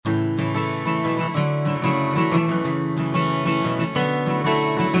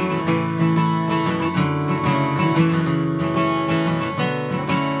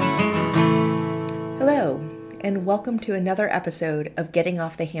welcome to another episode of Getting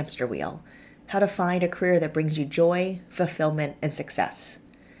Off the Hamster Wheel, how to find a career that brings you joy, fulfillment, and success.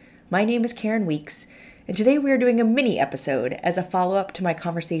 My name is Karen Weeks, and today we are doing a mini episode as a follow-up to my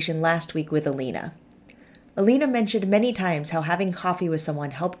conversation last week with Alina. Alina mentioned many times how having coffee with someone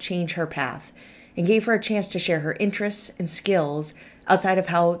helped change her path and gave her a chance to share her interests and skills outside of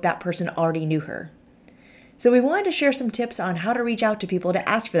how that person already knew her. So we wanted to share some tips on how to reach out to people to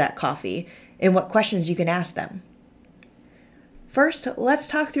ask for that coffee and what questions you can ask them. First, let's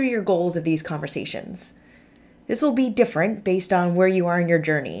talk through your goals of these conversations. This will be different based on where you are in your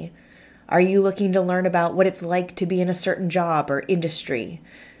journey. Are you looking to learn about what it's like to be in a certain job or industry?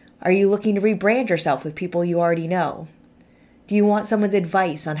 Are you looking to rebrand yourself with people you already know? Do you want someone's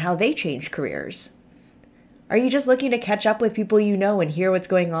advice on how they change careers? Are you just looking to catch up with people you know and hear what's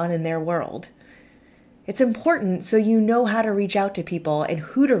going on in their world? It's important so you know how to reach out to people and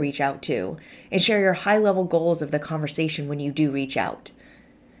who to reach out to and share your high-level goals of the conversation when you do reach out.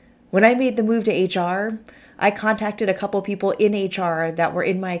 When I made the move to HR, I contacted a couple people in HR that were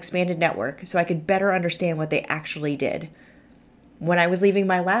in my expanded network so I could better understand what they actually did. When I was leaving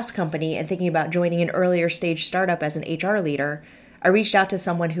my last company and thinking about joining an earlier stage startup as an HR leader, I reached out to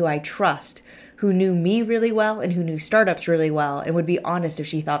someone who I trust, who knew me really well and who knew startups really well and would be honest if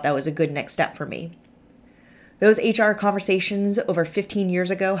she thought that was a good next step for me. Those HR conversations over 15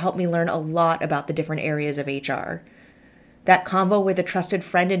 years ago helped me learn a lot about the different areas of HR. That convo with a trusted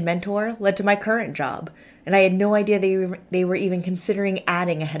friend and mentor led to my current job, and I had no idea they were even considering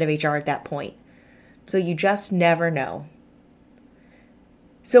adding a head of HR at that point. So you just never know.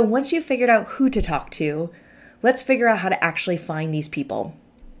 So once you've figured out who to talk to, let's figure out how to actually find these people.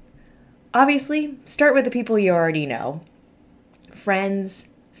 Obviously, start with the people you already know. Friends,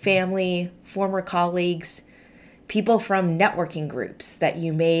 family, former colleagues, people from networking groups that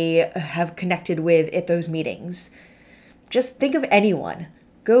you may have connected with at those meetings. Just think of anyone.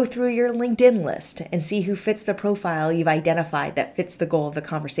 Go through your LinkedIn list and see who fits the profile you've identified that fits the goal of the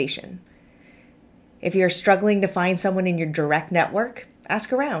conversation. If you're struggling to find someone in your direct network,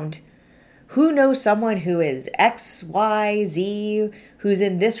 ask around. Who knows someone who is X, Y, Z, who's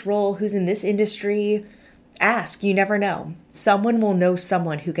in this role, who's in this industry? Ask, you never know. Someone will know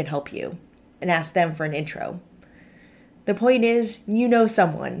someone who can help you, and ask them for an intro. The point is, you know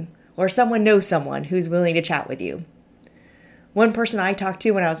someone, or someone knows someone who's willing to chat with you. One person I talked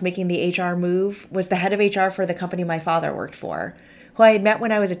to when I was making the HR move was the head of HR for the company my father worked for, who I had met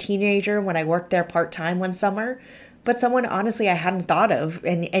when I was a teenager when I worked there part-time one summer, but someone honestly I hadn't thought of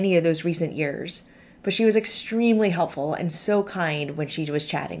in any of those recent years. But she was extremely helpful and so kind when she was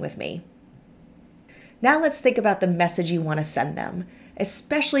chatting with me. Now let's think about the message you want to send them.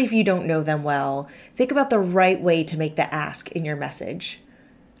 Especially if you don't know them well, think about the right way to make the ask in your message.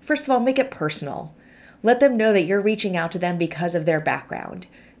 First of all, make it personal. Let them know that you're reaching out to them because of their background.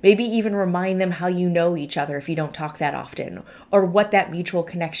 Maybe even remind them how you know each other if you don't talk that often, or what that mutual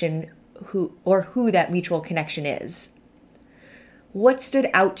connection, who that mutual connection is. What stood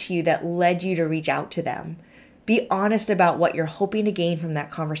out to you that led you to reach out to them? Be honest about what you're hoping to gain from that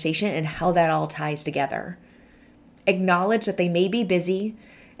conversation and how that all ties together. Acknowledge that they may be busy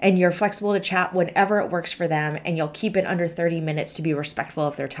and you're flexible to chat whenever it works for them, and you'll keep it under 30 minutes to be respectful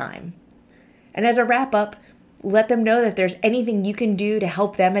of their time. And as a wrap up, let them know that if there's anything you can do to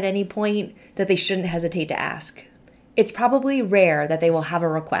help them at any point, that they shouldn't hesitate to ask. It's probably rare that they will have a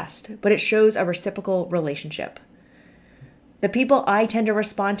request, but it shows a reciprocal relationship. The people I tend to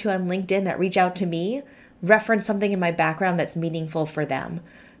respond to on LinkedIn that reach out to me reference something in my background that's meaningful for them.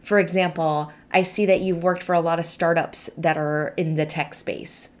 For example, I see that you've worked for a lot of startups that are in the tech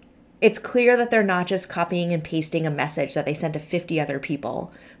space. It's clear that they're not just copying and pasting a message that they sent to 50 other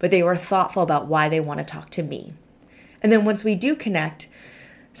people, but they were thoughtful about why they want to talk to me. And then once we do connect,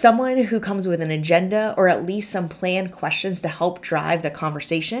 someone who comes with an agenda or at least some planned questions to help drive the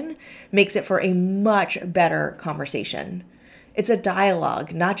conversation makes it for a much better conversation. It's a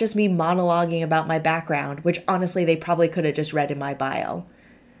dialogue, not just me monologuing about my background, which honestly they probably could have just read in my bio.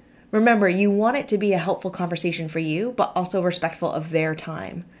 Remember, you want it to be a helpful conversation for you, but also respectful of their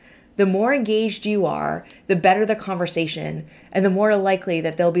time. The more engaged you are, the better the conversation, and the more likely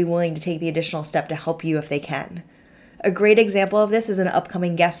that they'll be willing to take the additional step to help you if they can. A great example of this is an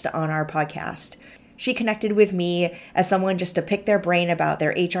upcoming guest on our podcast. She connected with me as someone just to pick their brain about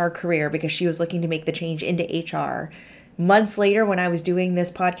their HR career because she was looking to make the change into HR. Months later, when I was doing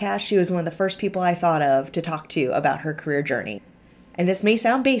this podcast, she was one of the first people I thought of to talk to about her career journey. And this may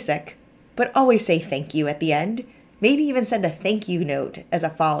sound basic, but always say thank you at the end. Maybe even send a thank you note as a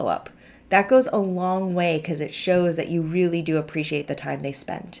follow-up. That goes a long way because it shows that you really do appreciate the time they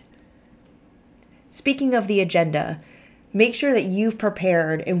spent. Speaking of the agenda, make sure that you've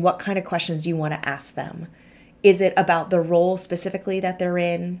prepared in what kind of questions you want to ask them. Is it about the role specifically that they're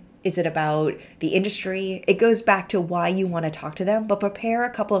in? Is it about the industry? It goes back to why you want to talk to them, but prepare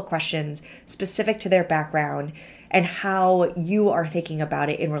a couple of questions specific to their background and how you are thinking about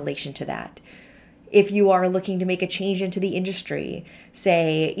it in relation to that. If you are looking to make a change into the industry,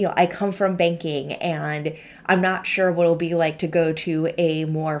 say, I come from banking and I'm not sure what it'll be like to go to a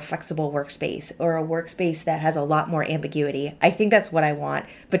more flexible workspace or a workspace that has a lot more ambiguity. I think that's what I want,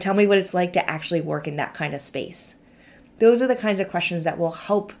 but tell me what it's like to actually work in that kind of space. Those are the kinds of questions that will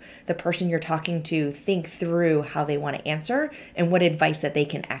help the person you're talking to think through how they want to answer and what advice that they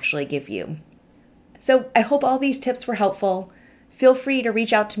can actually give you. So I hope all these tips were helpful. Feel free to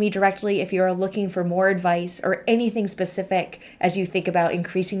reach out to me directly if you are looking for more advice or anything specific as you think about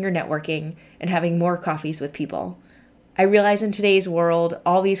increasing your networking and having more coffees with people. I realize in today's world,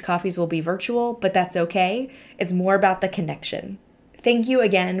 all these coffees will be virtual, but that's okay. It's more about the connection. Thank you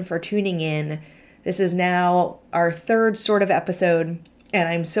again for tuning in. This is now our third sort of episode, and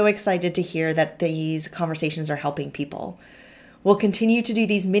I'm so excited to hear that these conversations are helping people. We'll continue to do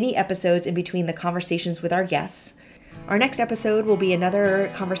these mini episodes in between the conversations with our guests. Our next episode will be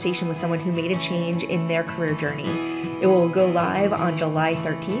another conversation with someone who made a change in their career journey. It will go live on July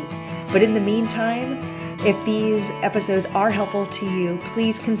 13th. But in the meantime, if these episodes are helpful to you,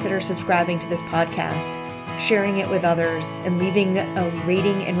 please consider subscribing to this podcast, sharing it with others, and leaving a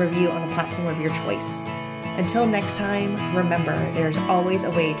rating and review on the platform of your choice. Until next time, remember, there's always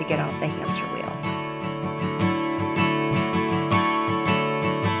a way to get off the hamster wheel.